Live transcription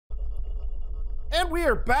And we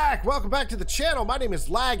are back. Welcome back to the channel. My name is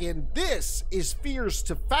Lag, and this is Fears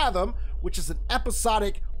to Fathom, which is an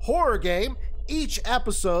episodic horror game. Each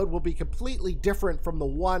episode will be completely different from the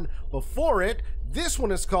one before it. This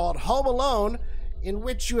one is called Home Alone, in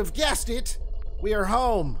which you have guessed it, we are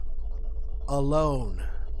home alone.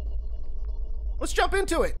 Let's jump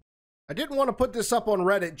into it. I didn't want to put this up on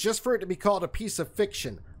Reddit just for it to be called a piece of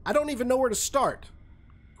fiction. I don't even know where to start.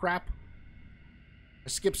 Crap. I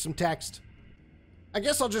skipped some text. I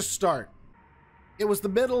guess I'll just start. It was the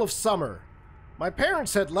middle of summer. My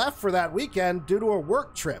parents had left for that weekend due to a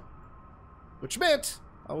work trip, which meant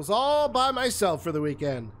I was all by myself for the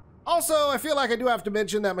weekend. Also, I feel like I do have to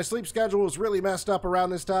mention that my sleep schedule was really messed up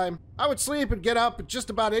around this time. I would sleep and get up at just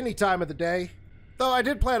about any time of the day, though I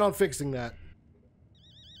did plan on fixing that.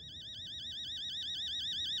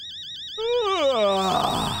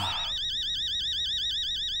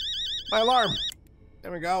 My alarm.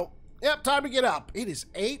 There we go. Yep, time to get up. It is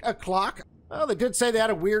 8 o'clock. Well, they did say they had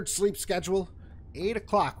a weird sleep schedule. 8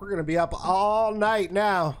 o'clock. We're going to be up all night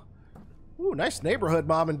now. Ooh, nice neighborhood,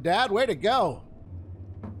 Mom and Dad. Way to go.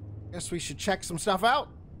 Guess we should check some stuff out.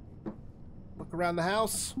 Look around the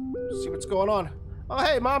house. See what's going on. Oh,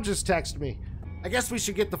 hey, Mom just texted me. I guess we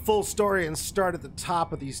should get the full story and start at the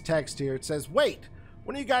top of these texts here. It says, wait,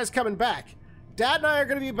 when are you guys coming back? Dad and I are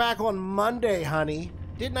going to be back on Monday, honey.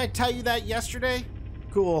 Didn't I tell you that yesterday?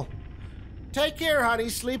 Cool. Take care, honey.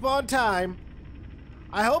 Sleep on time.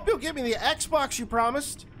 I hope you'll give me the Xbox you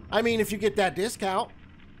promised. I mean, if you get that discount.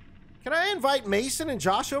 Can I invite Mason and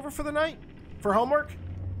Josh over for the night? For homework?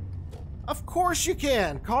 Of course you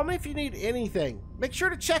can. Call me if you need anything. Make sure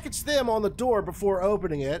to check it's them on the door before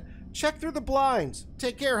opening it. Check through the blinds.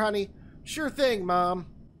 Take care, honey. Sure thing, Mom.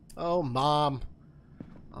 Oh, Mom.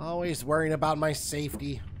 Always worrying about my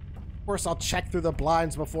safety. Of course, I'll check through the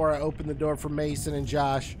blinds before I open the door for Mason and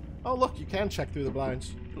Josh. Oh, look, you can check through the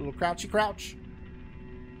blinds. A little crouchy crouch.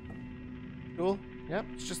 Cool. Yep,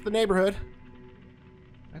 it's just the neighborhood.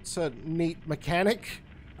 That's a neat mechanic.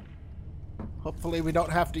 Hopefully we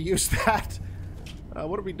don't have to use that.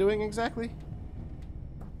 What are we doing exactly?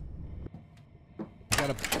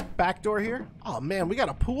 Got a back door here. Oh, man, we got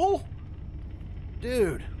a pool?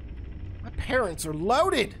 Dude, my parents are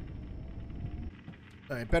loaded.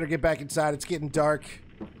 All right, better get back inside. It's getting dark.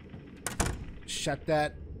 Shut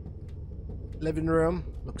that. Living room.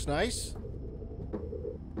 Looks nice.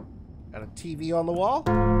 Got a TV on the wall.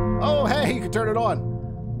 Oh, hey, you can turn it on.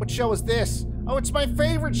 What show is this? Oh, it's my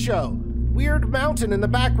favorite show. Weird mountain in the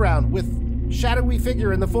background with shadowy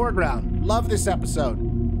figure in the foreground. Love this episode.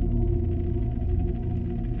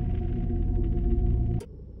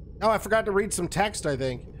 Oh, I forgot to read some text, I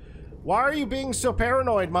think. Why are you being so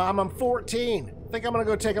paranoid, Mom? I'm 14. Think I'm gonna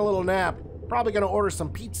go take a little nap. Probably gonna order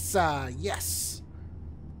some pizza. Yes.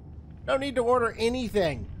 No need to order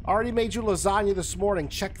anything. Already made you lasagna this morning.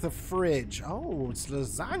 Check the fridge. Oh, it's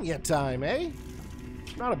lasagna time, eh?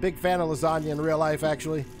 Not a big fan of lasagna in real life,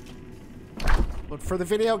 actually. But for the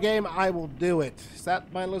video game, I will do it. Is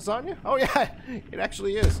that my lasagna? Oh, yeah, it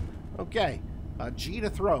actually is. Okay. G to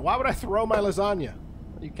throw. Why would I throw my lasagna?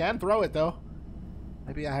 You can throw it, though.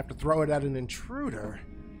 Maybe I have to throw it at an intruder.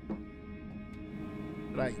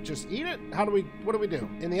 Did I just eat it? What do we do?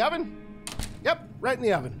 In the oven? Yep, right in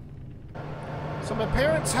the oven. So my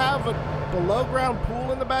parents have a below-ground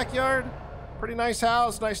pool in the backyard. Pretty nice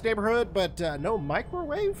house, nice neighborhood, but no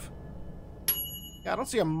microwave? Yeah, I don't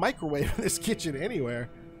see a microwave in this kitchen anywhere.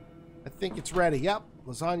 I think it's ready. Yep,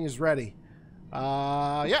 lasagna's ready.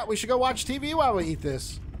 Yeah, we should go watch TV while we eat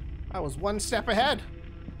this. I was one step ahead.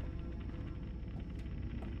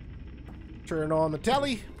 Turn on the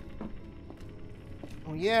telly.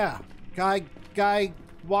 Oh yeah, guy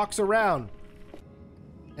walks around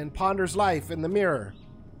and ponders life in the mirror.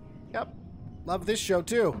 Yep, love this show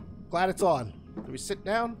too. Glad it's on. Do we sit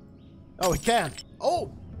down? Oh, we can.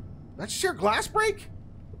 Oh, that's your glass break?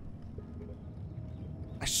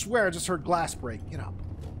 I swear I just heard glass break. Get up.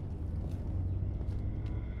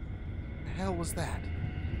 What the hell was that?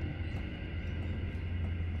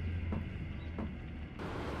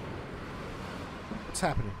 What's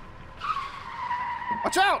happening?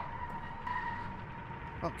 Watch out!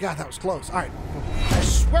 Oh god, that was close. All right. I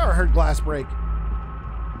swear I heard glass break.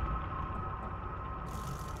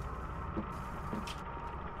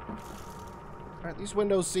 All right, these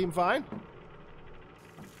windows seem fine.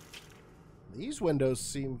 These windows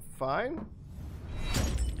seem fine.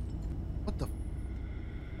 What the?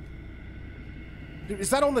 Dude, is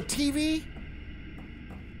that on the TV?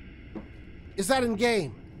 Is that in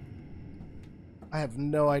game? I have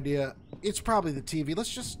no idea. It's probably the TV.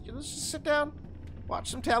 Let's just sit down,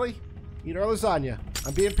 watch some telly. Eat our lasagna.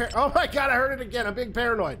 I'm being oh my god, I heard it again. I'm being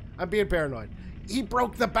paranoid. I'm being paranoid. He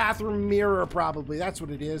broke the bathroom mirror, probably. That's what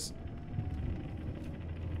it is.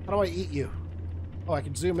 How do I eat you? Oh, I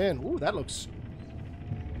can zoom in. Ooh, that looks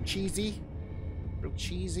cheesy. Real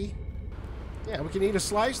cheesy. Yeah, we can eat a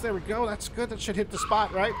slice. There we go. That's good. That should hit the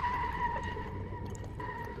spot, right?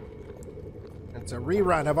 It's a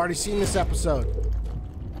rerun. I've already seen this episode.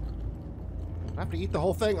 I have to eat the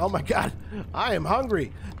whole thing. Oh my god. I am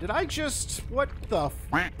hungry. Did I just... What the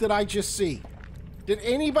f did I just see? Did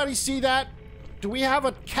anybody see that? Do we have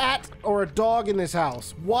a cat or a dog in this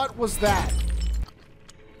house? What was that?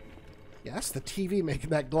 Yeah, that's the TV making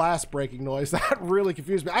that glass breaking noise. That really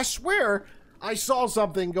confused me. I swear I saw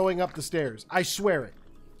something going up the stairs. I swear it.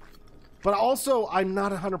 But also, I'm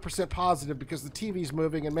not 100% positive because the TV's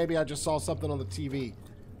moving and maybe I just saw something on the TV.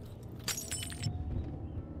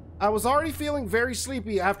 I was already feeling very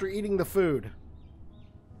sleepy after eating the food.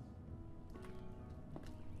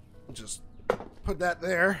 I'll just put that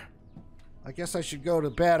there. I guess I should go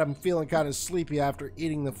to bed. I'm feeling kind of sleepy after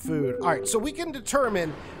eating the food. All right, so we can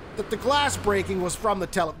determine that the glass breaking was from the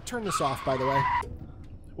turn this off, by the way.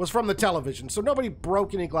 Was from the television. So nobody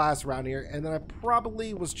broke any glass around here. And then I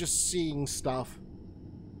probably was just seeing stuff.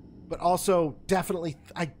 But also,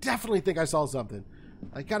 I definitely think I saw something.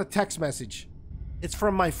 I got a text message. It's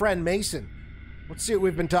from my friend Mason. Let's see what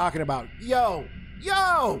we've been talking about. Yo!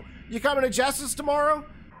 Yo! You coming to Jess's tomorrow?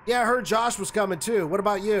 Yeah, I heard Josh was coming too. What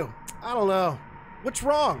about you? I don't know. What's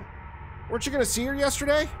wrong? Weren't you gonna see her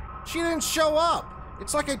yesterday? She didn't show up.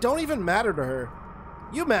 It's like I don't even matter to her.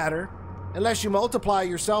 You matter. Unless you multiply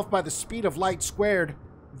yourself by the speed of light squared,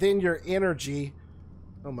 then your energy.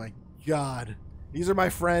 Oh my god. These are my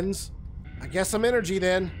friends. I guess I'm energy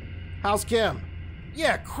then. How's Kim?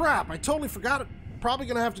 Yeah, crap. I totally forgot it. Probably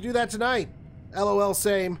gonna have to do that tonight. LOL,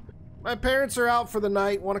 same. My parents are out for the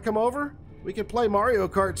night. Want to come over? We can play Mario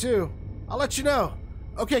Kart too. I'll let you know.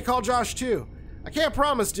 Okay, call Josh too. I can't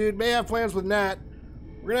promise, dude. May have plans with Nat.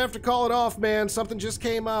 We're gonna have to call it off, man. Something just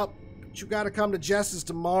came up. But you gotta come to Jess's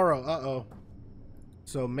tomorrow. Uh-oh.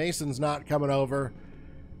 So Mason's not coming over.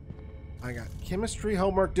 I got chemistry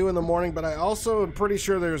homework due in the morning, but I also am pretty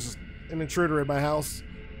sure there's an intruder in my house.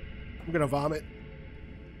 I'm gonna vomit.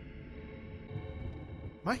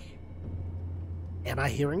 Am I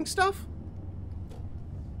hearing stuff?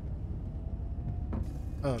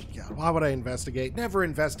 Oh god, why would I investigate? Never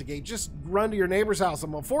investigate. Just run to your neighbor's house.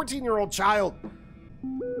 I'm a 14-year-old child.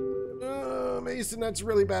 Mason, that's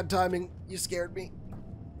really bad timing. You scared me.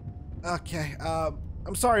 Okay,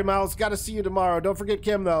 I'm sorry, Miles. Gotta see you tomorrow. Don't forget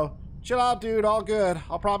Kim, though. Chill out, dude. All good.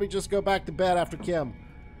 I'll probably just go back to bed after Kim.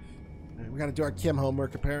 We gotta do our Kim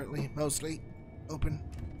homework, apparently. Mostly. Open.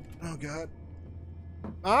 Oh, God.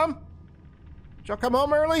 Mom? Did y'all come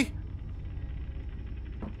home early?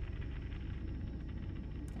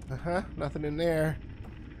 Uh-huh. Nothing in there.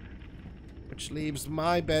 Which leaves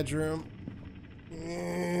my bedroom.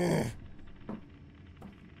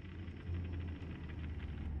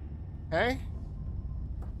 Okay.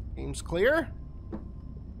 Seems clear.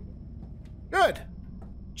 Good.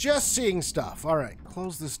 Just seeing stuff. All right.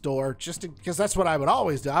 Close this door just because that's what I would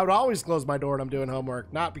always do. I would always close my door when I'm doing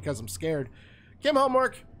homework, not because I'm scared. Kim,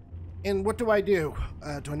 homework. And what do? Do I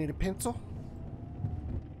need a pencil?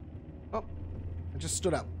 Oh, I just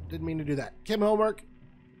stood up. Didn't mean to do that. Kim, homework.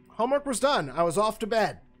 Homework was done. I was off to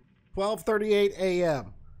bed. 12:38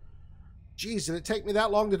 a.m. Jeez, did it take me that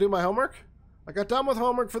long to do my homework? I got done with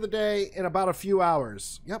homework for the day in about a few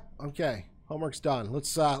hours. Yep, okay. Homework's done.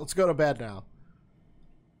 Let's go to bed now.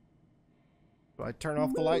 Do I turn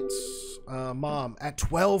off the lights? Mom, at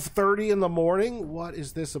 12:30 in the morning? What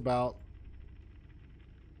is this about?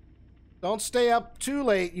 Don't stay up too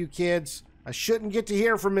late, you kids. I shouldn't get to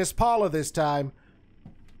hear from Miss Paula this time.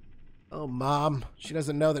 Oh, Mom. She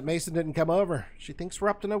doesn't know that Mason didn't come over. She thinks we're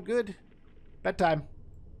up to no good. Bedtime.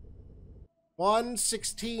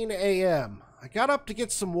 1:16 a.m. I got up to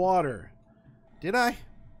get some water. Did I?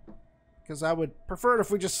 Because I would prefer it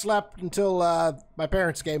if we just slept until my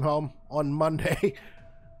parents came home on Monday.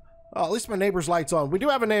 Oh, at least my neighbor's light's on. We do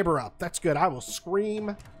have a neighbor up. That's good. I will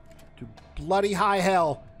scream to bloody high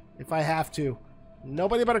hell if I have to.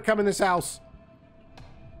 Nobody better come in this house.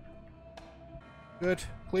 Good.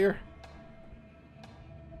 Clear.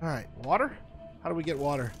 All right. Water? How do we get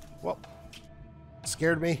water? Well,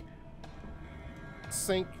 scared me.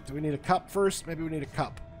 Sink. Do we need a cup first? Maybe we need a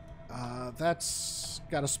cup. That's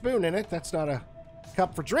got a spoon in it. That's not a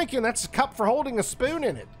cup for drinking. That's a cup for holding a spoon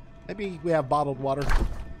in it. Maybe we have bottled water.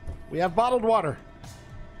 We have bottled water.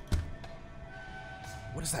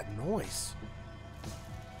 What is that noise?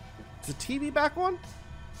 Is the TV back on?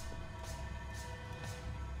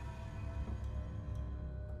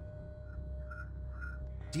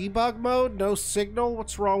 Debug mode? No signal?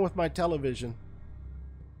 What's wrong with my television?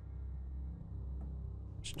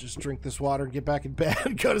 Should just drink this water and get back in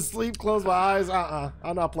bed. Go to sleep, close my eyes.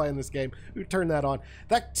 I'm not playing this game. Who turned that on?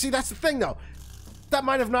 See, that's the thing, though. That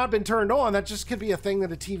might have not been turned on. That just could be a thing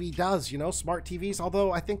that a TV does, you know? Smart TVs.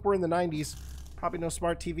 Although, I think we're in the 90s. Probably no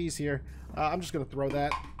smart TVs here. I'm just going to throw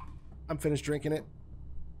that. I'm finished drinking it.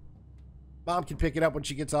 Mom can pick it up when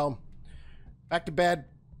she gets home. Back to bed.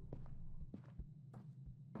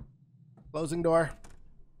 Closing door.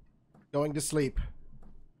 Going to sleep.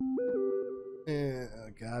 Oh,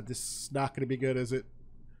 God, this is not going to be good, is it?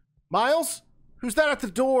 Miles? Who's that at the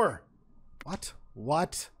door? What?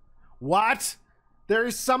 What? What? There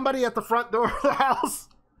is somebody at the front door of the house.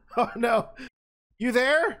 Oh, no. You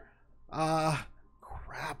there?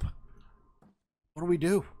 Crap. What do we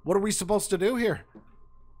do? What are we supposed to do here?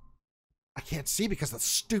 I can't see because of the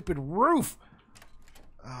stupid roof.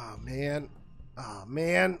 Oh, man. Oh,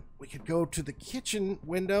 man. We could go to the kitchen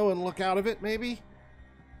window and look out of it, maybe?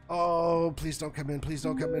 Oh, please don't come in. Please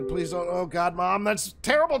don't come in. Please don't. Oh, God, Mom, that's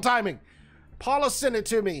terrible timing. Paula sent it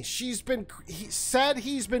to me. He said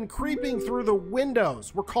he's been creeping through the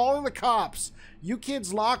windows. We're calling the cops. You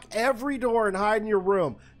kids lock every door and hide in your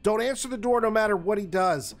room. Don't answer the door no matter what he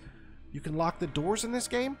does. You can lock the doors in this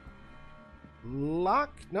game?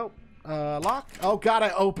 Lock? Nope. Lock? Oh, God, I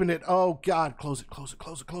opened it. Oh, God. Close it, close it,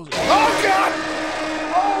 close it, close it. Oh, God!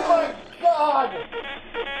 Oh, my God!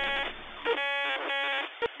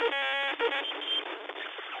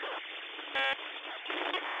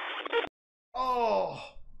 Oh.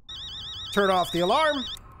 Turn off the alarm.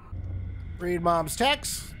 Read Mom's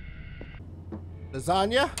text.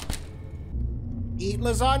 Lasagna. Eat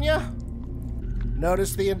lasagna.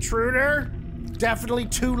 Notice the intruder. Definitely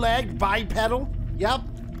two-legged, bipedal. Yep.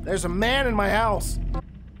 There's a man in my house.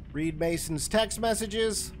 Read Mason's text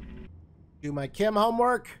messages. Do my Kim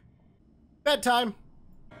homework. Bedtime.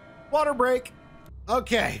 Water break.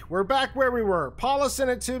 Okay, we're back where we were. Paula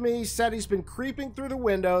sent it to me, said he's been creeping through the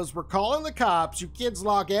windows. We're calling the cops. You kids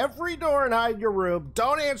lock every door and hide in your room.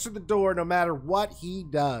 Don't answer the door no matter what he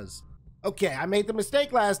does. Okay, I made the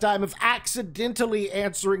mistake last time of accidentally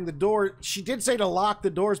answering the door. She did say to lock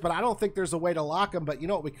the doors, but I don't think there's a way to lock them. But you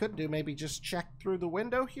know what we could do? Maybe just check through the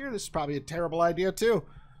window here. This is probably a terrible idea too.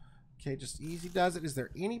 Okay, just easy does it. Is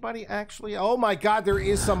there anybody actually? Oh my God, there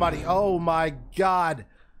is somebody. Oh my God.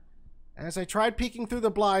 As I tried peeking through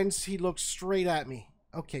the blinds, he looked straight at me.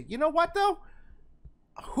 Okay, you know what though?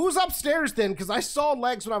 Who's upstairs then? Because I saw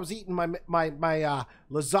legs when I was eating my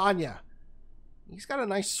lasagna. He's got a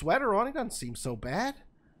nice sweater on. He doesn't seem so bad.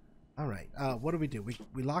 All right, what do?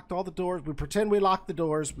 We locked all the doors. We pretend we locked the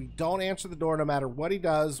doors. We don't answer the door no matter what he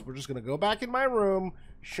does. We're just going to go back in my room,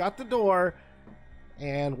 shut the door,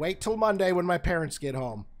 and wait till Monday when my parents get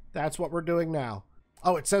home. That's what we're doing now.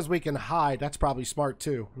 Oh, it says we can hide. That's probably smart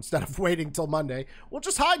too. Instead of waiting till Monday, we'll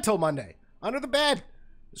just hide till Monday. Under the bed.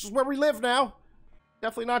 This is where we live now.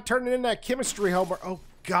 Definitely not turning in that chemistry homework. Oh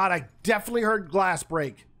God, I definitely heard glass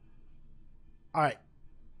break. All right,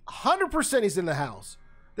 100% he's in the house.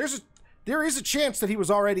 There is a chance that he was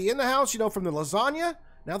already in the house, you know, from the lasagna.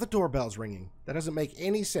 Now the doorbell's ringing. That doesn't make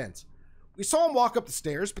any sense. We saw him walk up the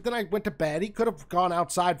stairs, but then I went to bed. He could have gone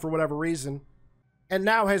outside for whatever reason, and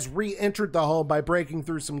now has re-entered the home by breaking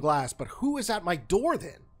through some glass. But who is at my door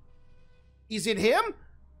then? Is it him?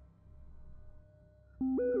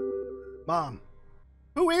 Mom,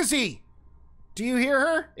 who is he? Do you hear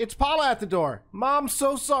her? It's Paula at the door. Mom,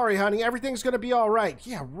 so sorry, honey. Everything's going to be all right.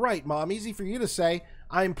 Yeah, right, Mom. Easy for you to say.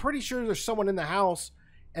 I'm pretty sure there's someone in the house,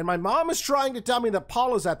 and my mom is trying to tell me that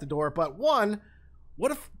Paula's at the door. But one,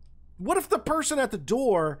 what if the person at the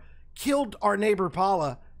door killed our neighbor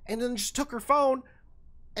Paula and then just took her phone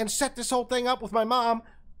and set this whole thing up with my mom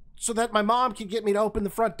so that my mom can get me to open the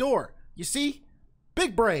front door? You see?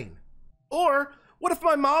 Big brain. Or what if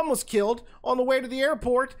my mom was killed on the way to the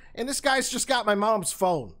airport and this guy's just got my mom's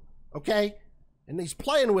phone, okay? And he's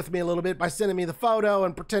playing with me a little bit by sending me the photo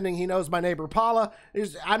and pretending he knows my neighbor Paula.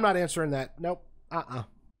 I'm not answering that. Nope. Oh,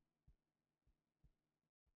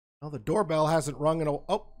 the doorbell hasn't rung in a...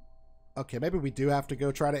 Oh, okay, maybe we do have to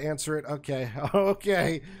go try to answer it. Okay,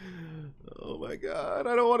 okay. Oh my God,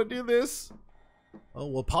 I don't want to do this. Oh,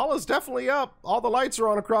 well, Paula's definitely up. All the lights are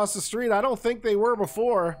on across the street. I don't think they were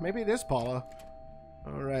before. Maybe it is Paula.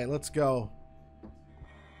 All right, let's go.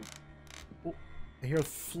 Oh, I hear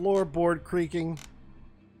floorboard creaking.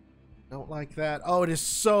 Don't like that. Oh, it is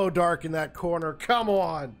so dark in that corner. Come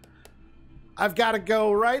on. I've got to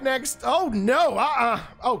go right next. Oh, no.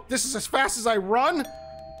 Oh, this is as fast as I run?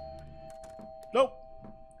 Nope.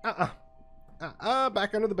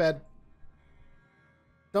 Back under the bed.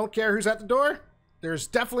 Don't care who's at the door. There's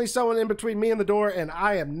definitely someone in between me and the door, and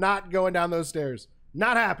I am not going down those stairs.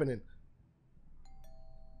 Not happening.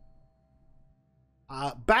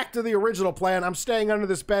 Back to the original plan. I'm staying under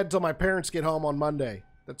this bed till my parents get home on Monday.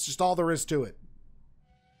 That's just all there is to it.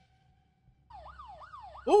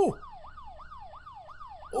 Ooh!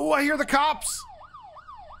 Ooh, I hear the cops!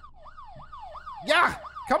 Yeah!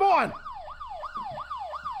 Come on!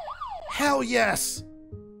 Hell yes!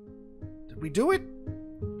 Did we do it?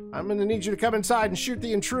 I'm gonna need you to come inside and shoot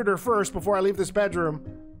the intruder first before I leave this bedroom.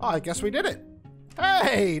 Oh, I guess we did it.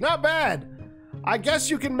 Hey, not bad. I guess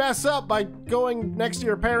you can mess up by going next to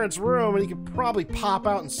your parents' room and he could probably pop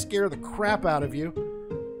out and scare the crap out of you.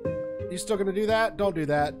 You still gonna do that? Don't do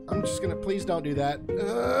that. I'm just gonna, please don't do that.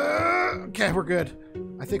 Okay, we're good.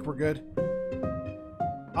 I think we're good.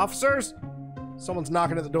 Officers? Someone's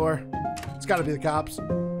knocking at the door. It's gotta be the cops.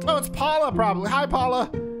 Oh, it's Paula probably. Hi,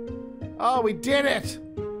 Paula. Oh, we did it.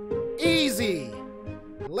 Easy.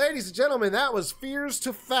 Ladies and gentlemen, that was Fears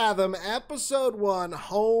to Fathom, Episode 1,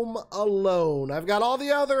 Home Alone. I've got all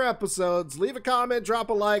the other episodes. Leave a comment, drop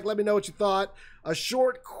a like, let me know what you thought. A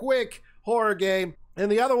short, quick horror game. And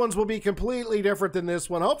the other ones will be completely different than this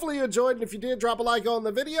one. Hopefully you enjoyed, and if you did, drop a like on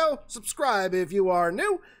the video. Subscribe if you are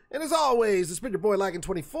new. And as always, it's been your boy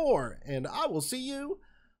Laggin24, and I will see you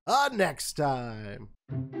next time.